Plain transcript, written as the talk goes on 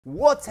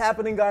What's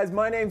happening, guys?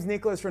 My name's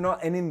Nicholas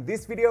Renault, and in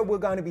this video we're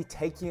going to be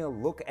taking a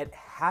look at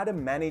how to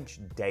manage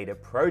data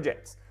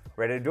projects.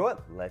 Ready to do it?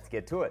 Let's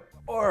get to it.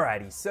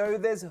 Alrighty, so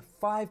there's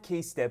 5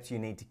 key steps you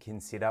need to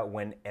consider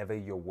whenever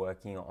you're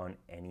working on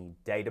any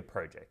data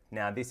project.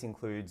 Now this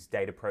includes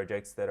data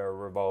projects that are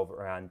revolve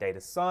around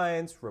data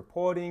science,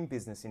 reporting,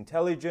 business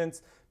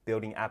intelligence,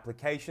 building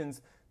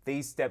applications.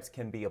 These steps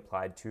can be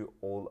applied to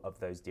all of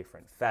those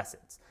different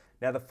facets.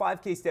 Now the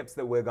 5 key steps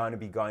that we're going to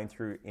be going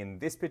through in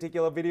this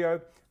particular video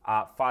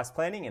are fast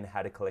planning and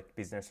how to collect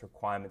business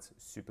requirements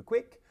super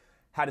quick,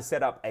 how to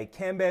set up a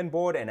Kanban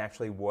board and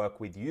actually work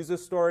with user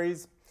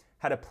stories,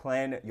 how to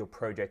plan your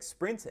project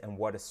sprints and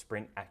what a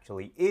sprint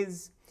actually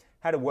is,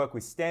 how to work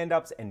with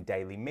stand-ups and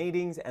daily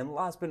meetings, and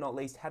last but not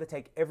least, how to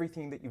take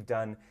everything that you've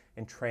done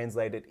and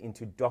translate it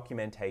into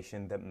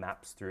documentation that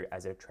maps through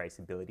as a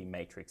traceability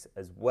matrix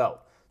as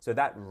well. So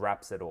that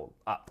wraps it all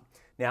up.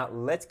 Now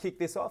let's kick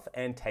this off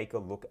and take a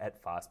look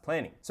at fast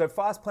planning. So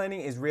fast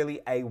planning is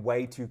really a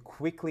way to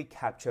quickly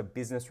capture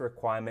business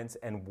requirements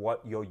and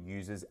what your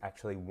users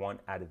actually want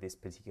out of this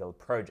particular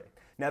project.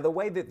 Now the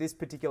way that this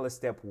particular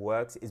step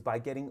works is by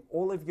getting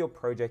all of your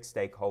project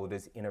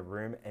stakeholders in a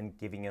room and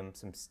giving them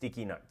some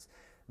sticky notes.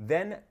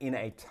 Then in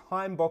a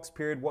time box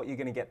period, what you're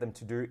going to get them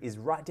to do is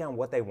write down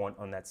what they want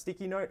on that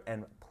sticky note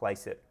and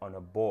place it on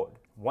a board.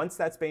 Once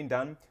that's been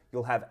done,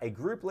 you'll have a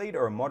group lead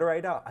or a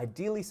moderator,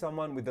 ideally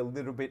someone with a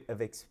little bit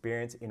of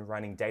experience in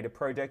running data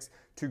projects,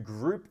 to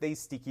group these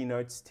sticky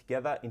notes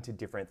together into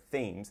different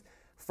themes.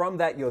 From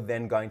that, you're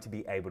then going to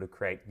be able to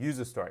create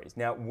user stories.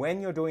 Now,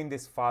 when you're doing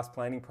this fast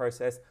planning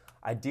process,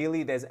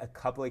 ideally there's a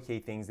couple of key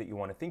things that you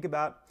want to think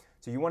about.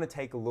 So you want to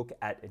take a look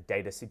at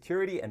data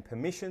security and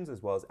permissions,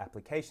 as well as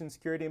application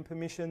security and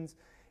permissions.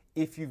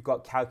 If you've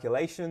got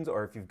calculations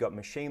or if you've got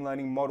machine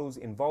learning models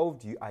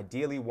involved, you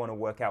ideally want to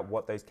work out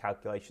what those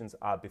calculations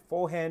are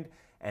beforehand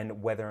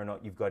and whether or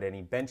not you've got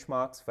any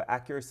benchmarks for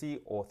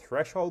accuracy or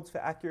thresholds for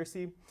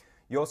accuracy.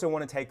 You also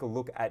want to take a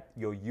look at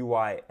your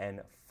UI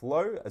and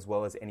flow, as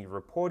well as any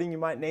reporting you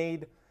might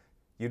need.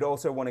 You'd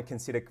also want to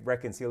consider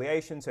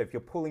reconciliation. So if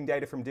you're pulling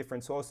data from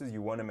different sources,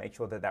 you want to make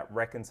sure that that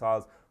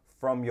reconciles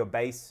from your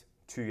base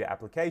to your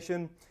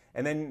application.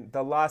 And then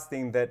the last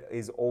thing that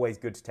is always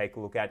good to take a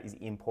look at is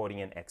importing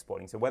and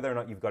exporting. So whether or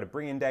not you've got to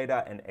bring in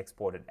data and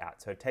export it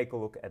out. So take a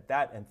look at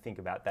that and think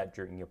about that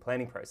during your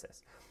planning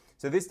process.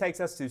 So this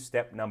takes us to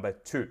step number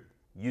 2,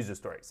 user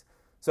stories.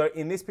 So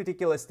in this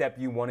particular step,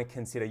 you want to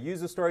consider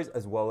user stories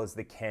as well as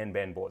the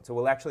Kanban board. So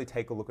we'll actually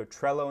take a look at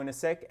Trello in a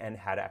sec and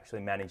how to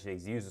actually manage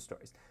these user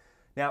stories.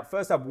 Now,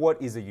 first up,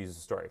 what is a user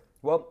story?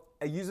 Well,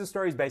 a user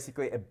story is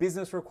basically a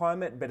business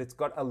requirement, but it's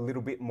got a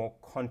little bit more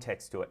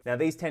context to it. Now,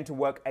 these tend to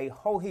work a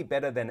whole heap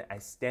better than a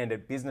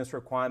standard business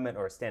requirement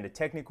or a standard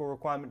technical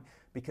requirement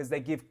because they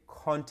give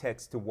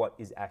context to what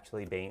is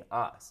actually being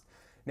asked.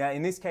 Now,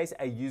 in this case,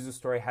 a user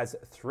story has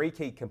 3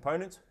 key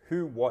components: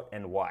 who, what,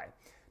 and why.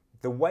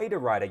 The way to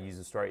write a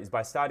user story is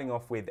by starting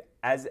off with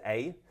as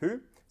a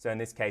who. So in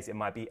this case, it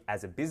might be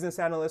as a business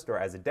analyst or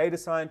as a data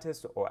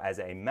scientist or as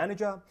a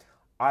manager.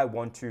 I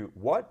want to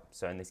what?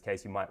 So in this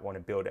case, you might want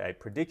to build a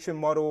prediction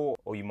model,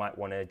 or you might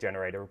want to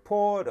generate a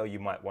report, or you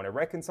might want to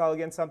reconcile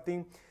against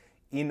something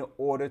in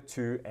order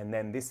to, and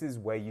then this is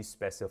where you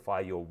specify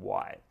your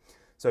why.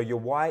 So your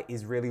why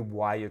is really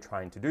why you're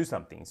trying to do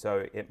something.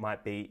 So it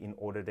might be in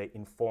order to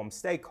inform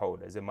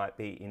stakeholders. It might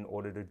be in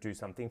order to do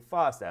something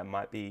faster. It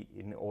might be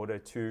in order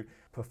to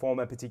perform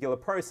a particular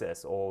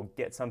process or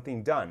get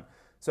something done.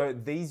 So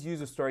these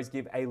user stories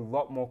give a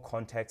lot more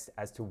context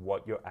as to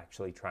what you're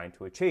actually trying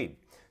to achieve.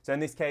 So in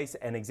this case,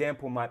 an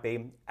example might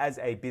be, as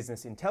a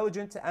business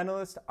intelligence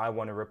analyst, I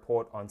want to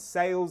report on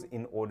sales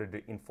in order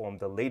to inform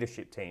the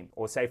leadership team.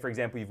 Or say, for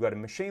example, you've got a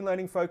machine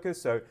learning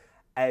focus. So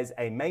as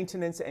a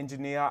maintenance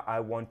engineer, I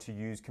want to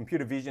use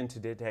computer vision to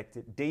detect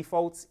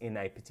defaults in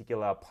a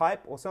particular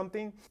pipe or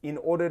something in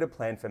order to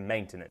plan for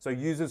maintenance. So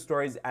user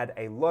stories add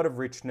a lot of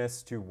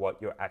richness to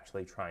what you're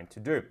actually trying to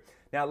do.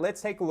 Now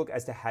let's take a look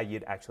as to how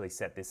you'd actually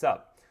set this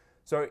up.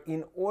 So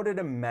in order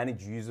to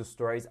manage user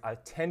stories, I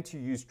tend to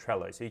use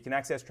Trello. So you can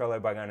access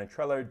Trello by going to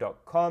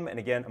trello.com. And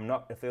again, I'm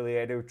not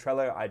affiliated with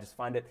Trello. I just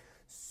find it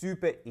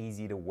super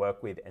easy to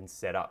work with and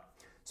set up.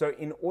 So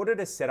in order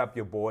to set up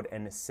your board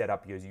and set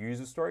up your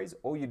user stories,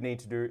 all you need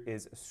to do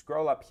is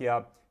scroll up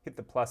here, hit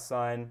the plus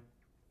sign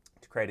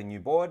to create a new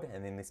board.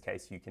 And in this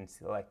case, you can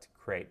select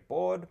create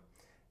board.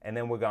 And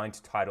then we're going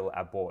to title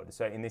our board.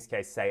 So in this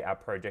case, say our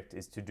project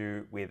is to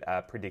do with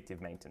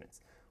predictive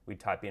maintenance. We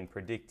type in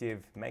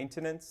predictive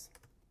maintenance,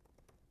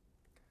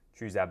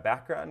 choose our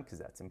background because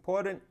that's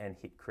important, and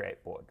hit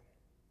create board.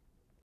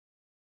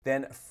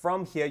 Then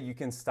from here, you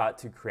can start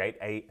to create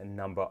a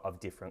number of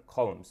different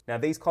columns. Now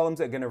these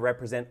columns are going to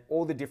represent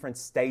all the different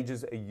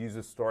stages a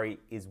user story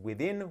is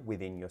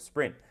within your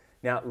sprint.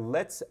 Now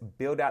let's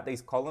build out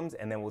these columns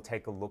and then we'll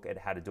take a look at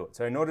how to do it.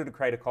 So in order to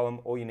create a column,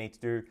 all you need to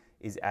do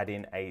is add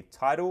in a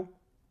title.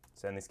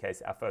 So in this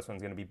case, our first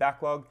one's going to be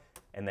backlog,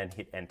 and then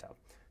hit enter.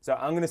 So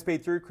I'm going to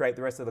speed through, create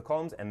the rest of the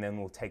columns, and then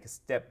we'll take a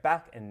step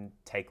back and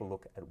take a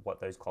look at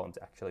what those columns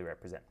actually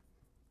represent.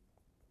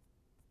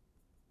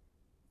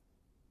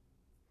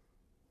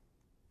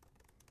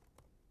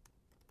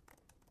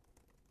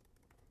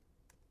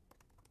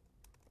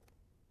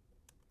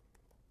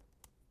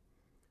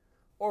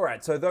 All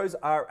right, so those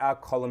are our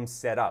columns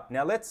set up.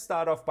 Now let's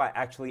start off by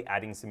actually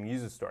adding some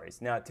user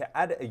stories. Now to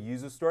add a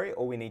user story,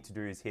 all we need to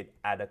do is hit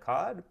add a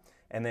card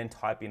and then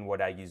type in what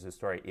our user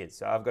story is.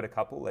 So I've got a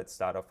couple, let's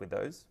start off with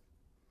those.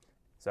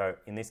 So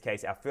in this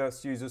case, our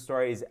first user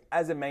story is,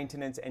 as a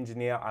maintenance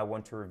engineer, I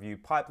want to review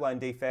pipeline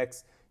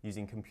defects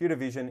using computer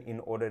vision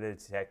in order to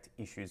detect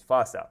issues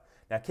faster.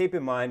 Now keep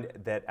in mind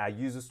that our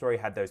user story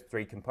had those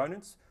three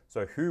components.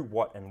 So who,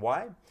 what, and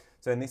why.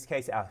 So in this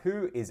case, our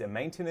who is a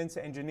maintenance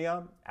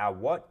engineer. Our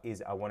what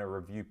is I want to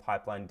review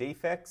pipeline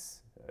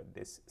defects,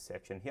 this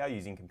section here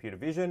using computer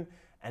vision.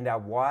 And our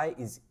why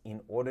is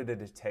in order to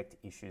detect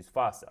issues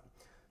faster.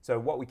 So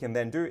what we can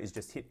then do is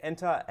just hit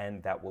enter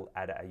and that will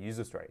add our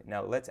user story.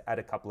 Now let's add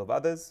a couple of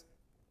others.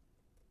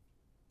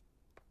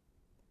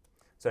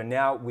 So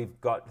now we've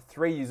got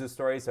three user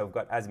stories. So we've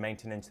got as a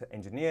maintenance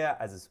engineer,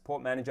 as a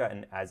support manager,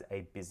 and as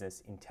a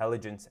business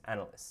intelligence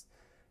analyst.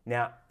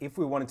 Now, if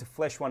we wanted to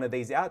flesh one of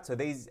these out, so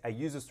these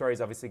user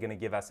stories obviously going to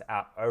give us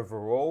our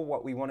overall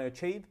what we want to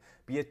achieve,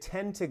 but you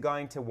tend to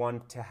going to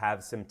want to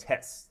have some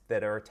tests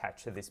that are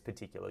attached to this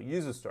particular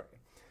user story.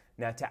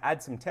 Now, to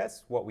add some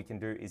tests, what we can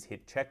do is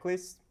hit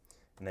checklist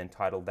and then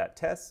title that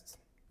test,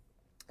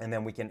 and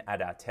then we can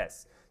add our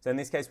tests. So in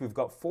this case, we've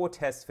got 4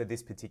 tests for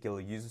this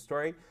particular user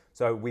story.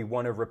 So we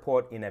want to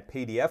report in a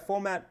PDF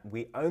format.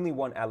 We only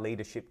want our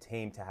leadership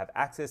team to have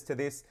access to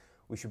this.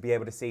 We should be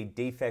able to see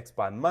defects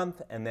by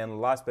month. And then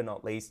last but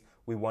not least,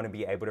 we want to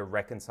be able to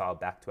reconcile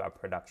back to our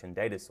production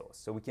data source.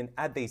 So we can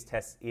add these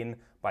tests in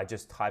by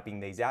just typing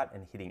these out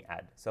and hitting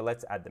add. So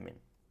let's add them in.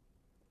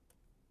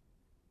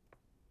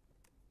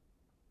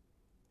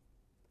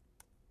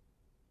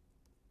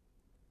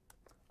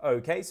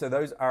 Okay, so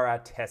those are our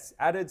tests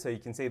added. So you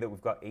can see that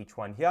we've got each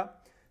one here.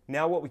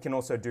 Now what we can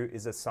also do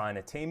is assign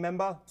a team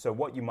member. So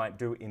what you might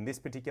do in this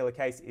particular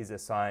case is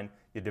assign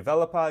your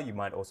developer, you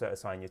might also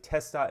assign your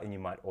tester, and you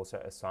might also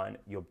assign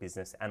your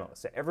business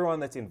analyst. So everyone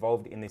that's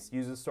involved in this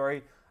user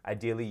story,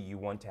 ideally you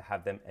want to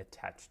have them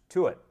attached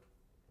to it.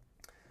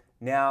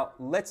 Now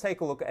let's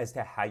take a look as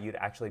to how you'd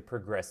actually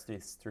progress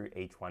this through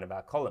each one of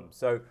our columns.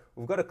 So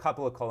we've got a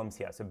couple of columns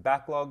here. So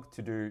backlog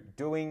to do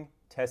doing,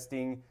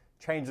 testing,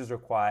 changes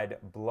required,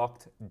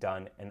 blocked,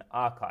 done, and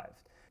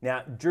archived.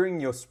 Now,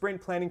 during your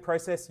sprint planning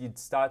process, you'd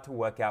start to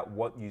work out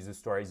what user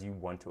stories you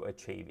want to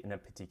achieve in a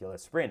particular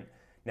sprint.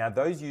 Now,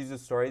 those user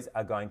stories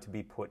are going to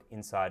be put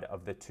inside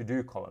of the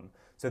to-do column.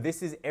 So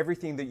this is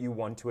everything that you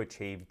want to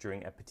achieve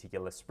during a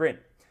particular sprint.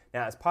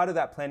 Now, as part of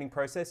that planning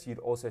process, you'd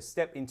also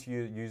step into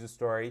your user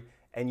story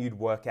and you'd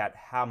work out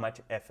how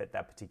much effort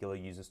that particular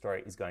user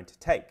story is going to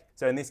take.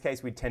 So in this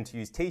case, we tend to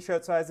use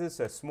t-shirt sizes,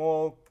 so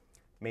small,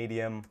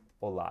 medium,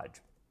 or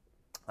large.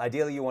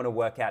 Ideally, you want to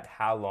work out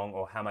how long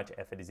or how much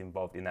effort is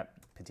involved in that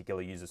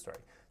particular user story.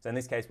 So in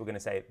this case, we're going to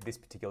say this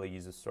particular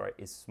user story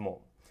is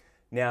small.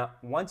 Now,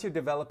 once your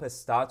developer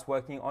starts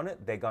working on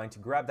it, they're going to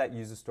grab that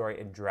user story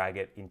and drag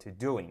it into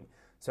doing.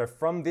 So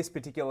from this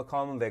particular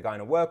column, they're going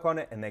to work on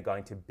it and they're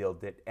going to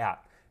build it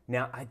out.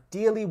 Now,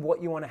 ideally,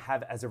 what you want to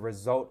have as a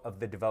result of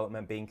the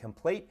development being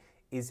complete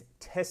is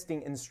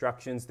testing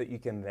instructions that you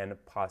can then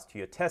pass to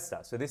your tester.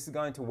 So this is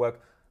going to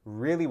work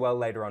really well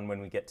later on when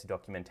we get to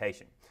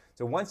documentation.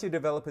 So once your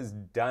developer's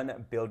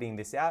done building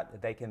this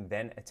out, they can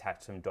then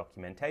attach some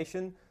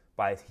documentation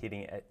by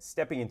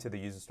stepping into the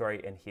user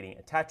story and hitting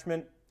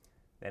attachment.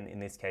 Then in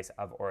this case,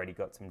 I've already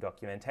got some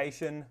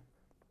documentation.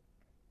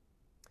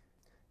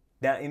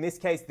 Now, in this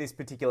case, this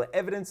particular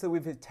evidence that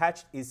we've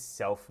attached is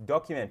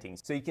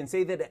self-documenting. So you can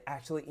see that it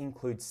actually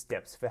includes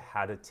steps for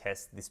how to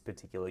test this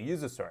particular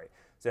user story.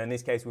 So in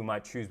this case, we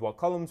might choose what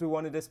columns we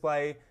want to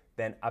display,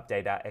 then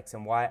update our X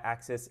and Y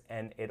axis,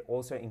 and it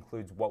also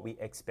includes what we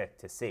expect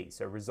to see.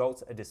 So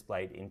results are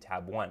displayed in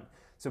tab 1.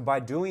 So by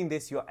doing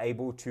this, you're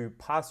able to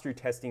pass through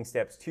testing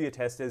steps to your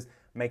testers,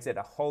 makes it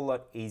a whole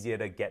lot easier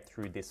to get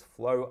through this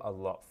flow a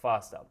lot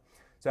faster.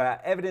 So our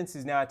evidence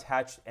is now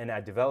attached and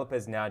our developer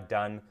is now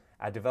done.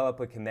 Our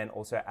developer can then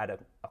also add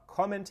a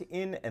comment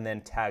in and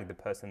then tag the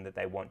person that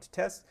they want to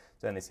test.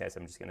 So in this case,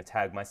 I'm just going to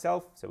tag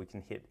myself. So we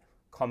can hit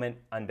comment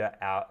under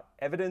our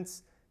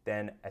evidence,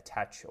 then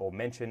attach or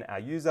mention our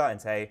user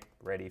and say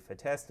ready for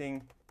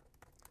testing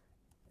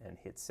and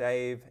hit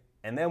save.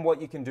 And then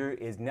what you can do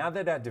is, now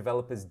that our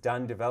developer's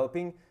done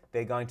developing,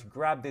 they're going to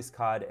grab this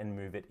card and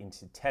move it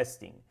into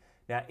testing.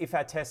 Now, if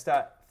our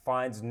tester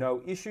finds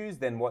no issues,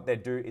 then what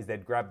they'd do is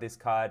they'd grab this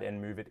card and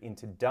move it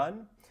into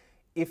done.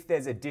 If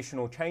there's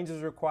additional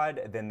changes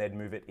required, then they'd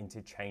move it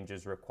into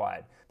changes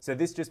required. So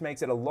this just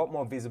makes it a lot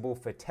more visible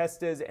for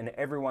testers and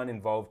everyone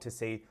involved to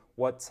see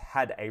what's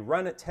had a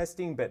run at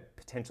testing but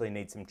potentially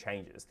needs some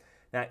changes.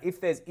 Now,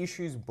 if there's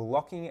issues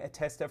blocking a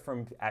tester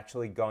from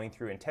actually going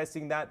through and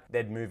testing that,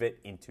 they'd move it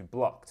into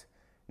blocked.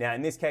 Now,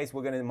 in this case,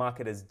 we're going to mark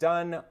it as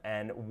done,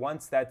 and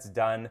once that's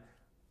done,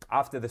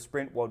 after the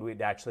sprint, what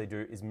we'd actually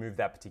do is move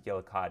that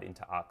particular card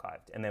into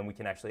archived, and then we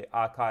can actually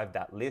archive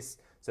that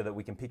list so that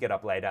we can pick it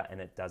up later and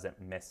it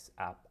doesn't mess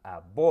up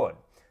our board.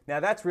 Now,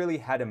 that's really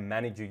how to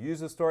manage your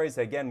user stories.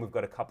 Again, we've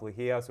got a couple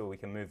here so we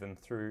can move them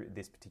through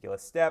this particular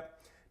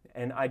step.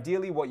 And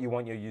ideally what you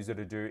want your user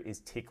to do is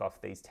tick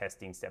off these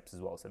testing steps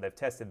as well. So they've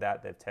tested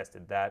that, they've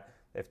tested that,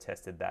 they've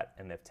tested that,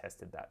 and they've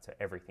tested that. So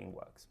everything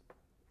works.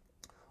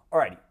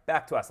 Alrighty,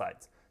 back to our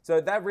slides. So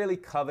that really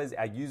covers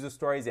our user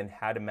stories and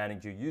how to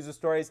manage your user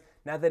stories.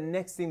 Now the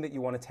next thing that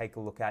you want to take a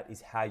look at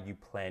is how you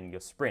plan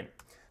your sprint.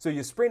 So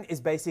your sprint is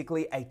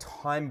basically a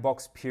time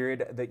box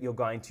period that you're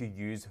going to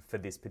use for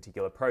this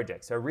particular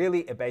project. So really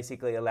it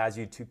basically allows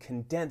you to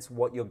condense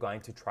what you're going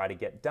to try to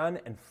get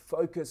done and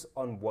focus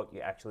on what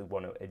you actually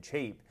want to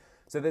achieve.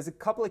 So there's a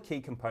couple of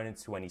key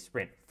components to any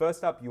sprint.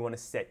 First up, you want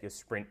to set your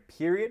sprint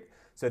period.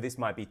 So this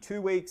might be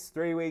 2 weeks,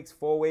 3 weeks,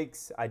 4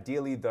 weeks.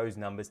 Ideally, those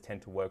numbers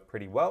tend to work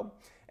pretty well.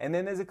 And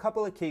then there's a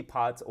couple of key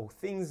parts or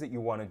things that you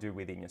want to do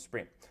within your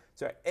sprint.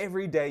 So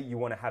every day you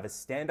want to have a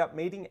stand-up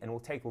meeting, and we'll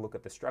take a look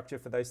at the structure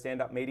for those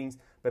stand-up meetings.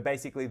 But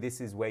basically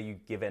this is where you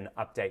give an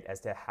update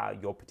as to how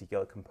your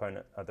particular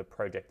component of the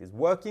project is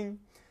working.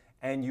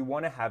 And you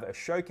want to have a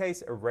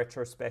showcase, a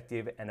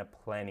retrospective, and a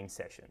planning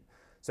session.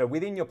 So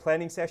within your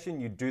planning session,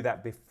 you do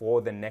that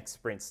before the next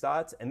sprint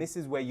starts. And this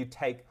is where you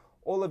take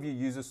all of your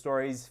user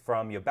stories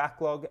from your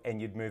backlog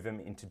and you'd move them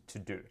into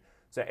to-do.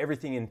 So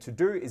everything in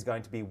to-do is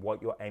going to be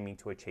what you're aiming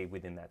to achieve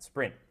within that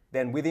sprint.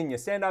 Then within your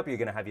stand-up, you're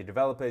going to have your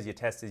developers, your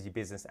testers, your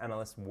business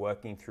analysts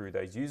working through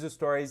those user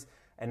stories.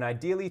 And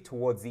ideally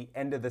towards the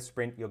end of the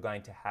sprint, you're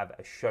going to have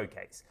a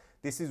showcase.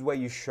 This is where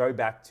you show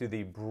back to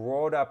the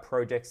broader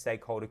project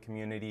stakeholder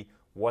community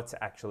what's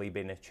actually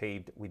been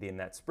achieved within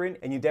that sprint,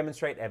 and you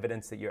demonstrate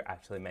evidence that you're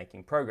actually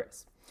making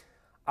progress.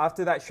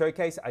 After that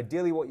showcase,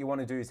 ideally what you want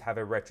to do is have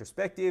a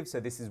retrospective. So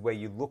this is where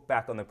you look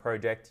back on the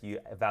project, you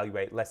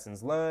evaluate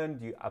lessons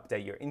learned, you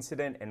update your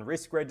incident and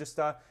risk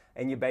register,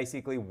 and you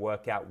basically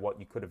work out what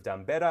you could have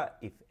done better,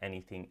 if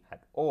anything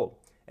at all.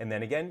 And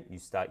then again, you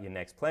start your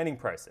next planning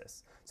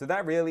process. So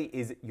that really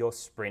is your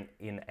sprint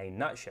in a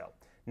nutshell.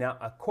 Now,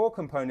 a core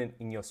component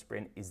in your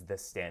sprint is the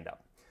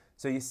stand-up.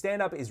 So your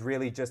stand-up is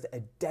really just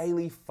a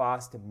daily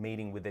fast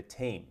meeting with a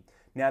team.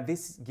 Now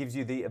this gives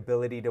you the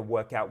ability to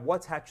work out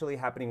what's actually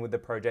happening with the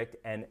project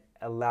and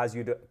allows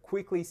you to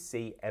quickly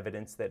see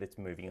evidence that it's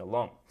moving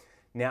along.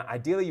 Now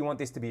ideally you want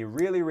this to be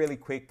really, really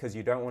quick because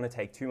you don't want to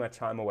take too much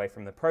time away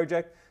from the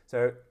project.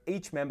 So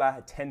each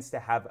member tends to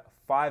have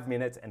 5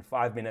 minutes and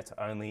 5 minutes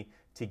only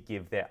to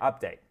give their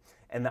update.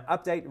 And the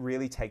update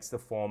really takes the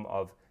form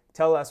of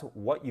tell us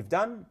what you've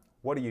done,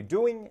 what are you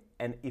doing,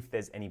 and if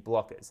there's any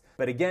blockers.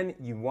 But again,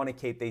 you want to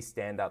keep these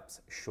stand-ups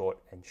short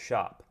and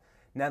sharp.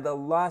 Now, the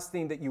last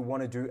thing that you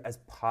want to do as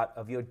part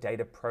of your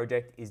data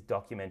project is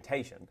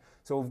documentation.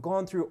 So we've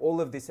gone through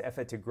all of this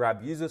effort to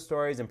grab user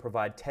stories and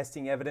provide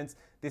testing evidence.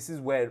 This is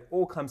where it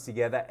all comes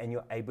together and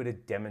you're able to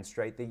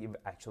demonstrate that you've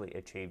actually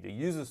achieved a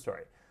user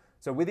story.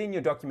 So within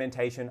your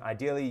documentation,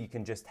 ideally you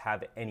can just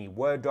have any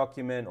Word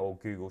document or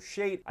Google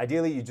Sheet.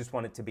 Ideally, you just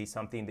want it to be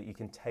something that you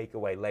can take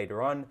away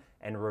later on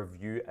and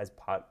review as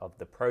part of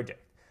the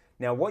project.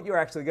 Now, what you're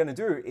actually going to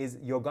do is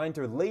you're going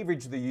to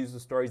leverage the user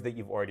stories that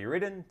you've already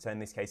written. So in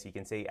this case, you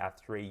can see our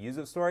 3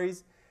 user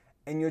stories,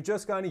 and you're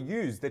just going to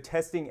use the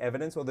testing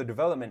evidence or the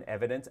development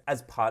evidence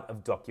as part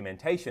of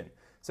documentation.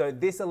 So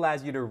this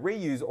allows you to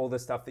reuse all the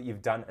stuff that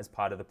you've done as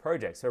part of the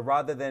project. So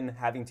rather than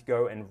having to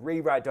go and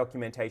rewrite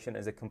documentation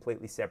as a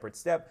completely separate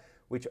step,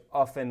 which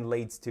often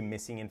leads to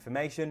missing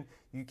information,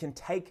 you can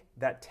take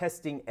that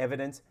testing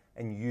evidence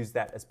and use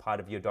that as part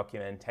of your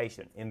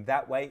documentation. In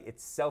that way,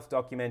 it's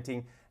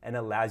self-documenting and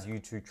allows you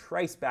to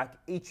trace back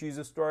each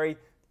user story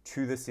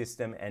to the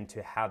system and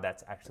to how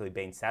that's actually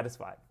been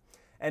satisfied.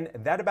 And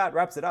that about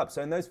wraps it up.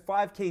 So in those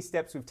 5 key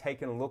steps, we've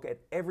taken a look at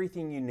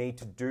everything you need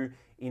to do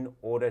in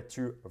order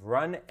to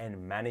run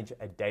and manage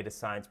a data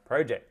science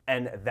project.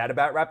 And that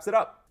about wraps it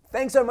up.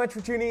 Thanks so much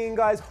for tuning in,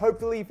 guys.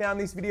 Hopefully you found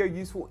this video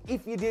useful.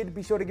 If you did,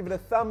 be sure to give it a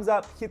thumbs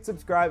up, hit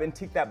subscribe, and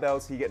tick that bell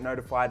so you get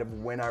notified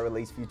of when I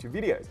release future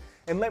videos.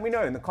 And let me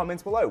know in the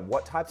comments below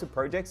what types of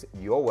projects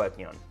you're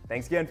working on.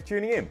 Thanks again for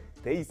tuning in.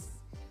 Peace.